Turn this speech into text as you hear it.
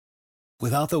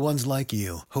Without the ones like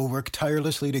you, who work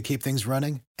tirelessly to keep things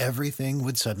running, everything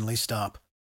would suddenly stop.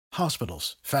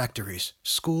 Hospitals, factories,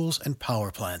 schools, and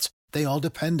power plants, they all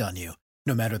depend on you.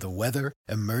 No matter the weather,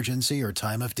 emergency, or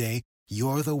time of day,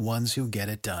 you're the ones who get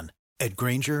it done. At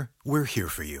Grainger, we're here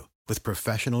for you with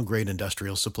professional-grade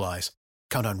industrial supplies.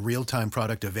 Count on real-time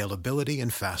product availability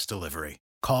and fast delivery.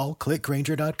 Call, click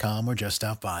Grainger.com, or just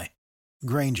stop by.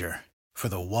 Grainger, for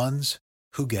the ones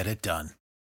who get it done.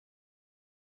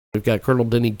 We've got Colonel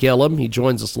Denny Gillem. He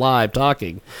joins us live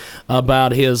talking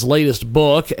about his latest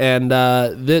book, and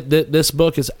this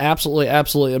book is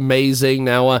absolutely amazing.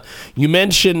 Now, you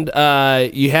mentioned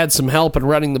you had some help in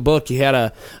running the book. You had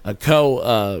a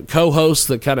co-host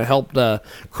that kind of helped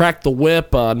crack the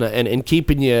whip on and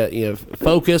keeping you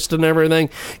focused and everything.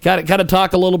 Kind of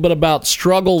talk a little bit about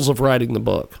struggles of writing the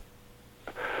book.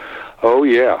 Oh,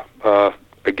 yeah.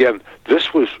 Again,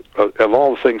 this was, of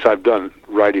all the things I've done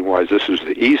writing-wise, this is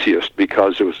the easiest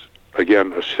because it was,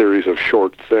 again, a series of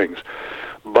short things.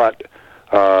 But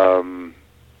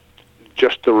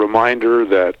just the reminder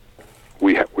that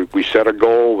we set a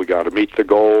goal, we got to meet the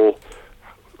goal,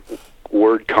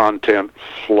 word content,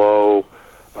 flow.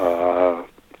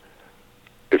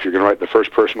 If you're going to write in the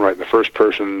first person, write in the first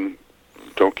person.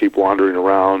 Don't keep wandering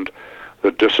around.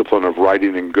 The discipline of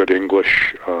writing in good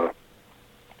English.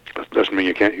 Doesn't mean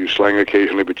you can't use slang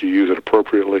occasionally, but you use it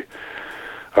appropriately.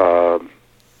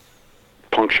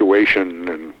 Punctuation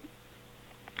and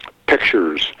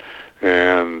pictures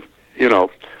and,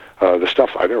 the stuff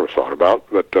I never thought about.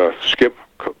 But Skip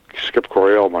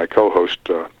Coryell, my co-host,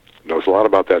 knows a lot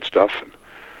about that stuff.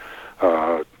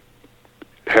 And,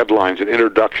 headlines and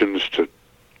introductions to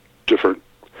different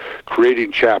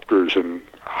creating chapters and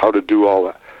how to do all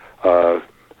that.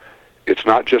 It's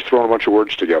not just throwing a bunch of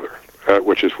words together.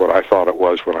 Which is what I thought it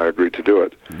was when I agreed to do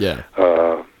it. Yeah.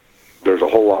 There's a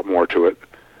whole lot more to it.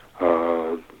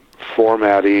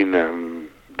 Formatting and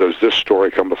does this story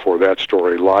come before that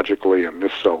story logically, and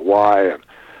if so, why?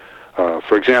 And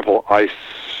for example, I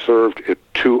served at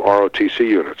 2 ROTC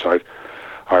units.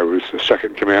 I was the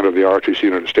second commander of the ROTC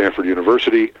unit at Stanford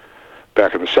University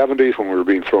back in the 70s when we were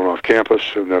being thrown off campus,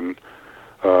 and then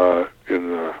in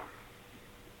the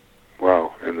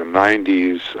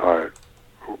 90s,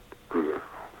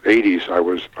 80s, I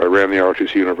ran the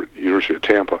ROTC University of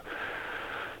Tampa.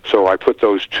 So I put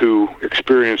those two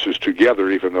experiences together,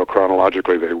 even though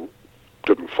chronologically they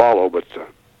didn't follow, but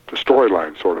the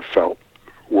storyline sort of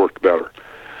worked better.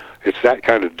 It's that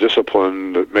kind of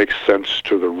discipline that makes sense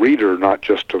to the reader, not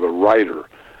just to the writer,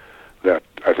 that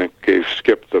I think gave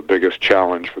Skip the biggest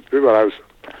challenge. But I was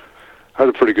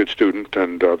a pretty good student,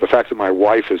 and the fact that my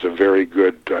wife is a very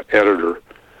good editor,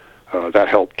 that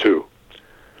helped too.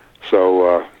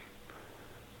 So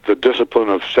the discipline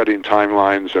of setting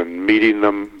timelines and meeting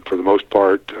them for the most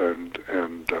part, and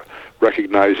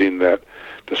recognizing that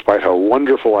despite how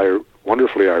wonderfully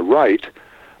I write,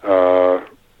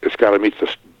 it's got to meet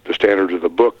the standards of the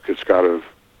book. It's got to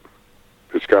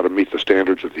meet the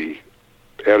standards of the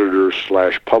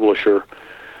editor/publisher.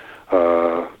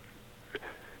 I'm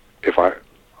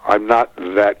not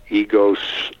that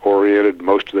ego-oriented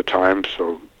most of the time,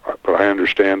 but I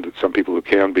understand that some people who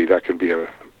can be, that can be an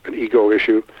ego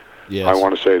issue. Yes. I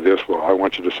want to say this, well, I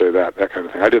want you to say that kind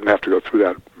of thing. I didn't have to go through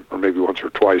that, or maybe once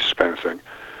or twice kind of thing,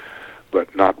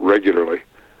 but not regularly.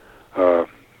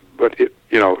 But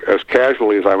as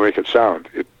casually as I make it sound,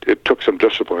 it took some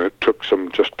discipline. It took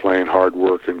some just plain hard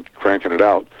work and cranking it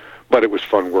out, but it was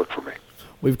fun work for me.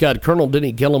 We've got Colonel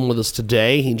Denny Gillem with us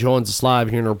today. He joins us live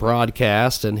here in our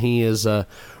broadcast, and he has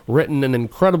written an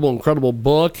incredible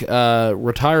book,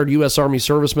 retired U.S. Army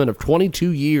serviceman of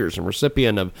 22 years and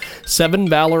recipient of 7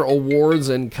 Valor Awards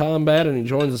in combat, and he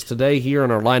joins us today here in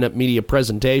our lineup media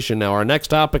presentation. Now, our next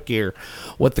topic here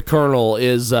with the Colonel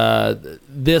is a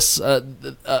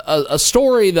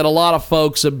story that a lot of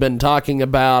folks have been talking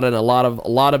about, and a lot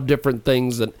of different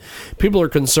things that people are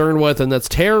concerned with, and that's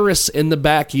terrorists in the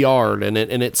backyard. And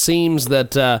it seems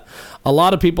that a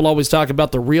lot of people always talk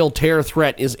about the real terror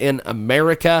threat is in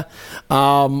America.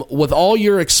 With all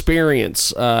your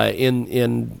experience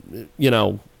in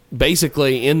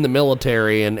basically in the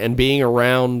military and being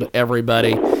around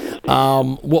everybody,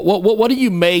 what do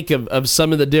you make of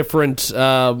some of the different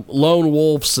lone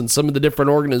wolves and some of the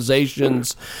different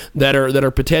organizations that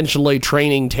are potentially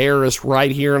training terrorists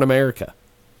right here in America?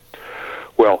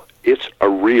 Well, it's a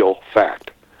real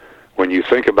fact when you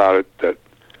think about it, that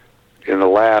in the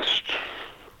last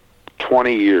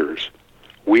 20 years,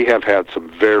 we have had some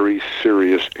very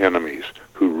serious enemies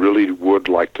who really would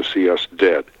like to see us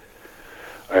dead.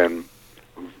 And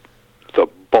the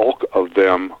bulk of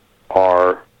them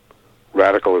are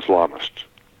radical Islamists.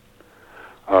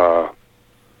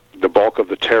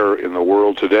 the terror in the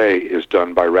world today is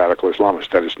done by radical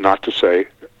Islamists. That is not to say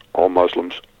all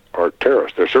Muslims are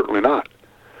terrorists. They're certainly not.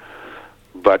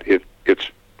 But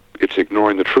it's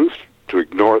ignoring the truth to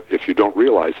ignore if you don't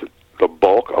realize that the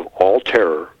bulk of all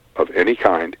terror of any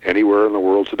kind anywhere in the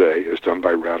world today is done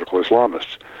by radical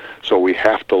Islamists. So we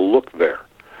have to look there.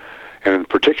 And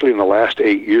particularly in the last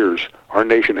 8 years, our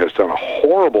nation has done a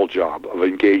horrible job of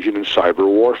engaging in cyber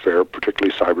warfare,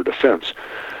 particularly cyber defense.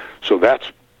 So that's,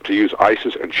 to use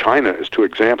ISIS and China as two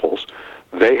examples,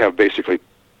 they have basically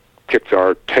kicked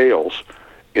our tails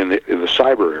in the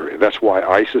cyber area. That's why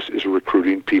ISIS is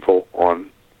recruiting people on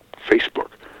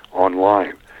Facebook,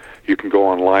 online. You can go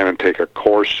online and take a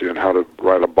course in how to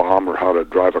write a bomb or how to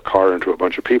drive a car into a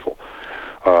bunch of people.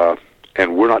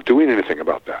 And we're not doing anything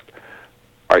about that.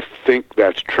 I think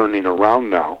that's turning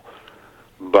around now,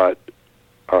 but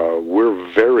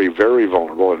we're very, very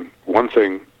vulnerable. And one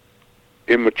thing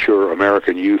immature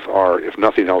American youth are, if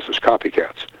nothing else, is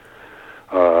copycats.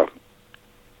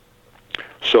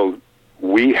 So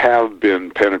we have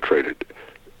been penetrated.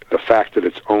 The fact that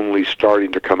it's only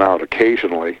starting to come out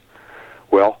occasionally,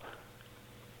 well,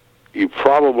 you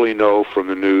probably know from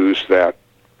the news that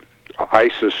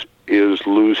ISIS is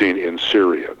losing in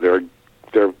Syria.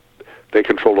 They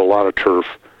controlled a lot of turf.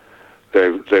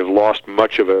 They've lost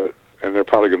much of it, and they're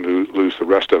probably going to lose the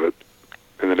rest of it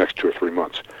in the next 2 or 3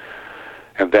 months.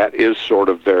 And that is sort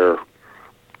of their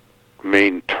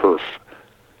main turf.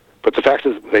 But the fact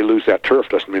that they lose that turf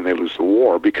doesn't mean they lose the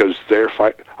war, because their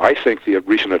fight. I think the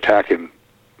recent attack in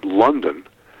London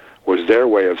was their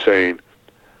way of saying,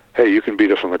 hey, you can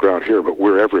beat us on the ground here, but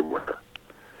we're everywhere.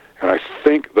 And I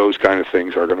think those kind of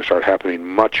things are going to start happening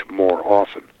much more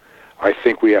often. I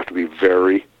think we have to be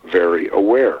very, very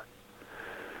aware.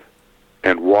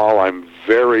 And while I'm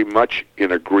very much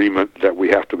in agreement that we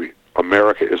have to be,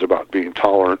 America is about being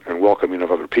tolerant and welcoming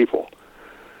of other people,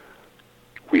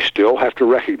 we still have to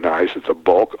recognize that the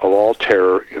bulk of all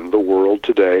terror in the world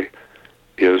today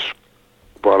is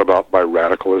brought about by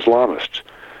radical Islamists.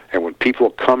 And when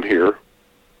people come here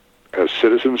as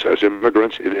citizens, as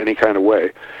immigrants in any kind of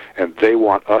way, and they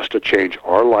want us to change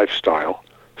our lifestyle,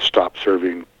 stop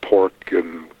serving pork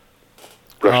in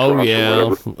restaurants or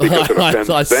whatever, because it offends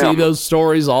I them. see those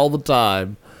stories all the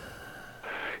time.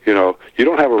 You know, you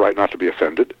don't have a right not to be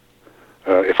offended.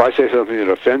 If I say something that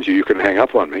offends you, you can hang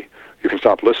up on me. You can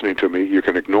stop listening to me. You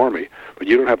can ignore me. But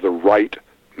you don't have the right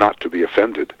not to be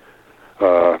offended.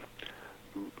 But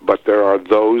there are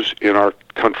those in our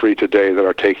country today that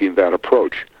are taking that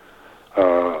approach.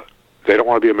 They don't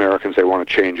want to be Americans. They want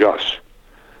to change us.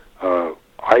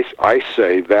 I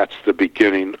say that's the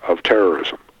beginning of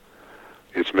terrorism.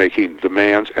 It's making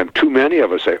demands, and too many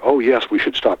of us say, oh, yes, we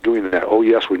should stop doing that. Oh,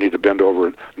 yes, we need to bend over.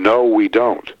 And no, we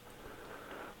don't.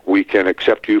 We can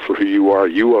accept you for who you are.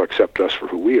 You will accept us for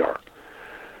who we are.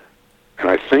 And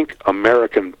I think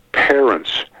American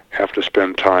parents have to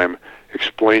spend time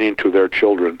explaining to their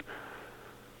children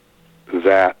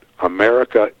that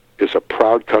America is a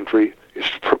proud country.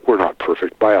 We're not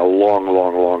perfect. By a long,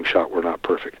 long, long shot, we're not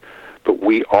perfect. But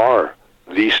we are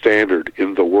the standard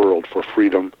in the world for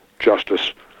freedom,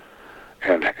 justice,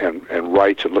 and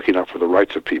rights, and looking out for the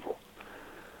rights of people.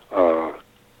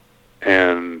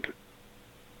 And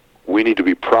we need to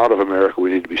be proud of America.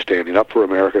 We need to be standing up for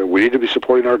America. We need to be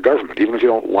supporting our government, even if you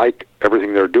don't like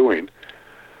everything they're doing.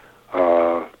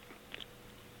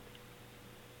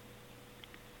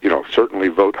 Certainly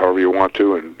vote however you want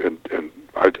to, and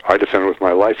I defend with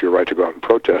my life your right to go out and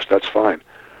protest. That's fine,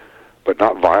 but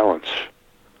not violence,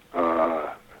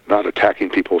 not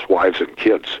attacking people's wives and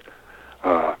kids.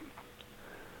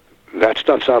 That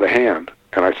stuff's out of hand,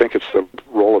 and I think it's the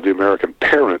role of the American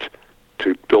parent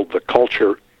to build the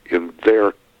culture in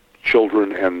their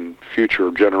children and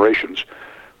future generations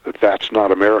that that's not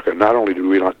America. Not only do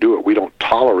we not do it, we don't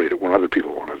tolerate it when other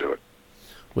people want to do it.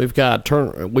 We've got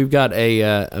a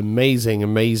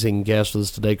amazing guest with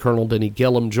us today. Colonel Denny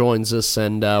Gillem joins us,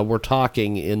 and we're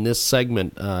talking in this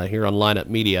segment here on Lineup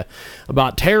Media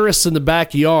about terrorists in the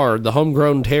backyard, the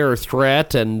homegrown terror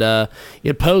threat, and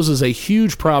it poses a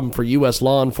huge problem for U.S.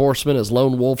 law enforcement as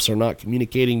lone wolves are not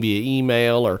communicating via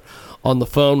email or on the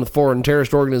phone with foreign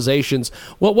terrorist organizations.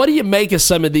 Well, what do you make of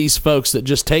some of these folks that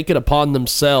just take it upon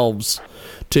themselves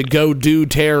to go do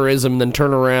terrorism, then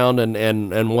turn around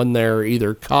and when they're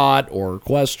either caught or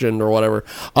questioned or whatever,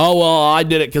 oh, well, I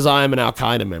did it because I am an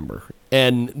Al-Qaeda member.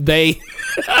 And they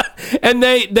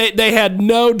they had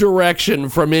no direction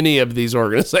from any of these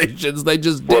organizations. They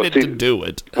just did it to do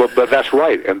it. Well, but that's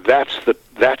right, and that's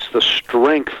the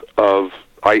strength of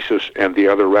ISIS and the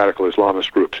other radical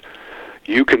Islamist groups.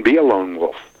 You can be a lone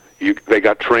wolf. They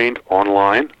got trained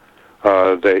online.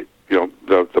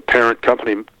 the parent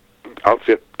company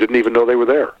outfit didn't even know they were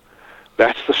there.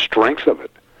 That's the strength of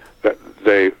it. That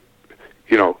they,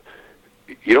 you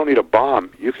don't need a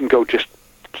bomb. You can go just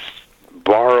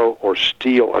borrow or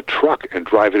steal a truck and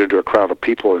drive it into a crowd of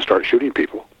people and start shooting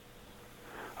people.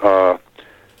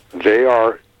 They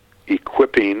are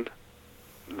equipping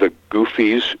the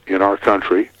goofies in our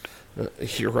country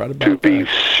You're right about to be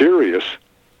serious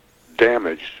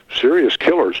damage, serious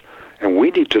killers, and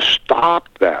we need to stop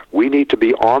that. We need to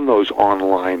be on those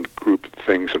online group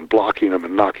things and blocking them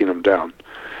and knocking them down.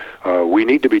 We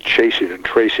need to be chasing and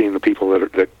tracing the people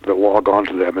that log on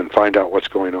to them and find out what's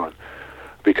going on,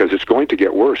 because it's going to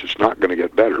get worse. It's not going to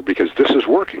get better, because this is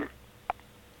working.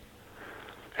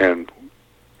 And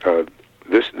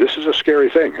this is a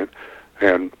scary thing.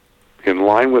 And in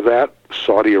line with that,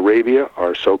 Saudi Arabia,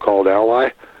 our so-called ally,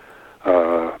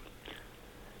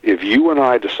 if you and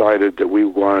I decided that we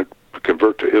wanted to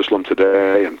convert to Islam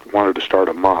today and wanted to start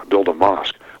build a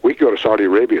mosque, we could go to Saudi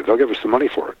Arabia. They'll give us the money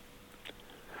for it.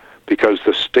 Because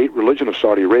the state religion of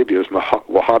Saudi Arabia is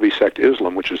Wahhabi sect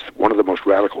Islam, which is one of the most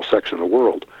radical sects in the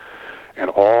world. And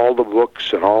all the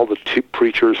books and all the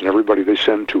preachers and everybody they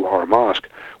send to our mosque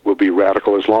will be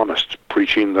radical Islamists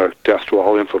preaching the death to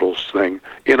all infidels thing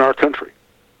in our country.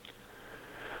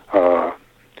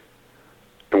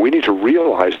 And we need to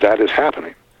realize that is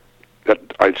happening. That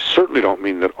I certainly don't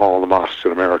mean that all the mosques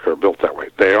in America are built that way.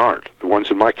 They aren't. The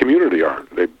ones in my community aren't.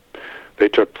 They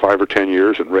took 5 or 10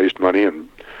 years and raised money, and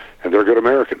they're good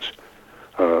Americans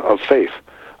of faith.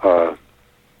 But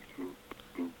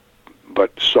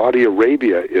Saudi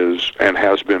Arabia is, and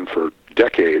has been for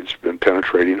decades, been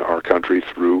penetrating our country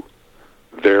through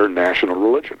their national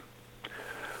religion.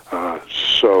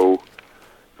 So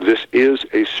this is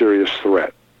a serious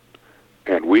threat,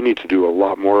 and we need to do a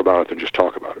lot more about it than just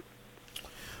talk about it.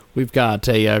 We've got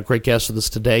a great guest with us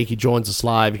today. He joins us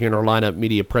live here in our Lineup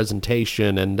Media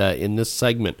presentation, and in this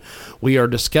segment, we are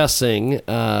discussing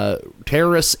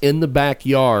terrorists in the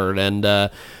backyard. And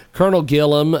Colonel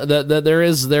Gillem, that there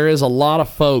is a lot of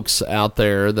folks out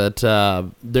there that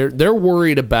they're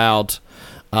worried about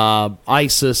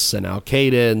ISIS and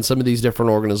Al-Qaeda and some of these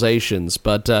different organizations,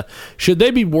 but should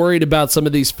they be worried about some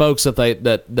of these folks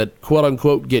that quote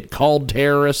unquote get called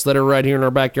terrorists that are right here in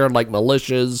our backyard, like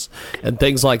militias and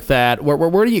things like that?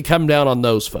 Where do you come down on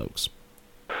those folks?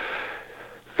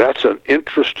 That's an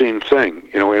interesting thing.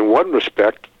 In one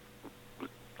respect,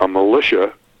 a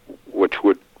militia, which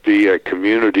would be a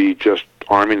community just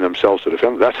arming themselves to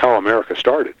defend, that's how America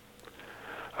started.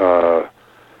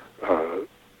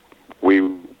 We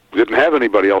didn't have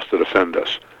anybody else to defend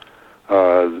us.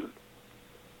 The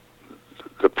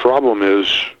problem is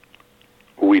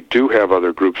we do have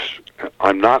other groups.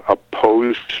 I'm not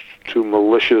opposed to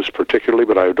militias particularly,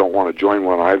 but I don't want to join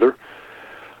one either.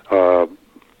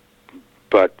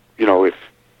 But, if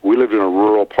we lived in a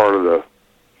rural part of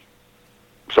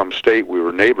some state, we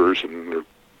were neighbors, and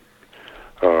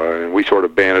we sort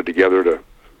of banded together to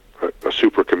a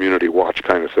super community watch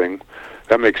kind of thing.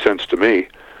 That makes sense to me.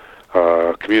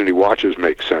 Community watches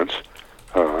make sense.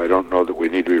 I don't know that we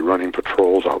need to be running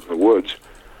patrols out in the woods,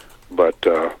 but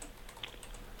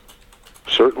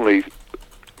certainly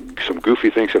some goofy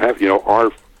things can happen.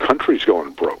 Our country's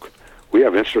going broke. We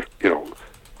have in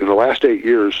the last 8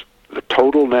 years, the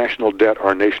total national debt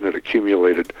our nation had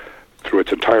accumulated through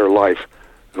its entire life,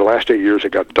 in the last 8 years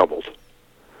it got doubled.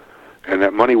 And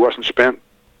that money wasn't spent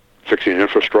fixing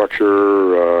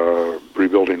infrastructure,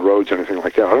 rebuilding roads, anything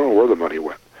like that. I don't know where the money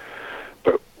went.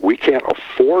 But we can't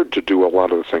afford to do a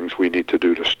lot of the things we need to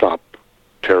do to stop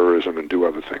terrorism and do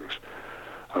other things.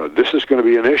 This is going to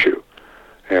be an issue.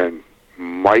 And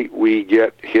might we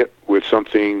get hit with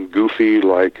something goofy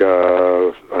like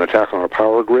an attack on our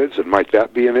power grids, and might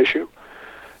that be an issue?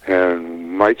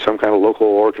 And might some kind of local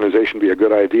organization be a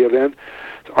good idea then?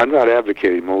 I'm not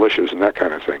advocating militias and that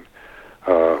kind of thing.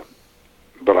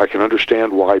 But I can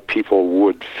understand why people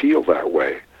would feel that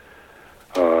way.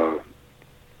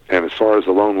 And as far as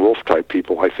the lone wolf type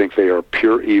people, I think they are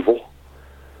pure evil.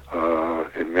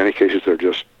 In many cases, they're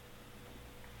just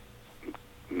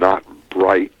not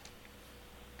bright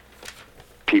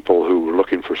people who are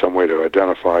looking for some way to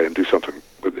identify and do something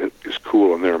that is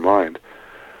cool in their mind.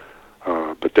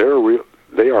 But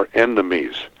they are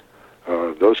enemies.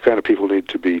 Those kind of people need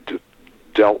to be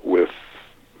dealt with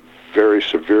very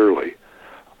severely.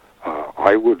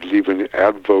 I would even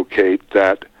advocate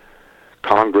that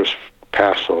Congress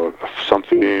pass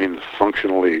something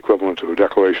functionally equivalent to a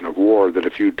declaration of war, that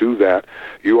if you do that,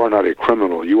 you are not a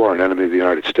criminal, you are an enemy of the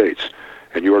United States,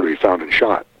 and you are to be found and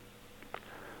shot,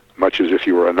 much as if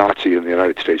you were a Nazi in the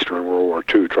United States during World War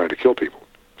II trying to kill people.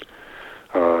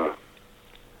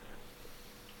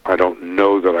 don't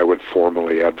know that I would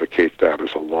formally advocate that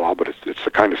as a law, but it's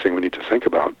the kind of thing we need to think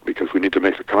about because we need to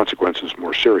make the consequences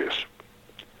more serious.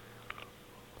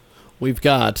 We've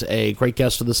got a great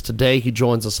guest with us today. He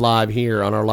joins us live here on our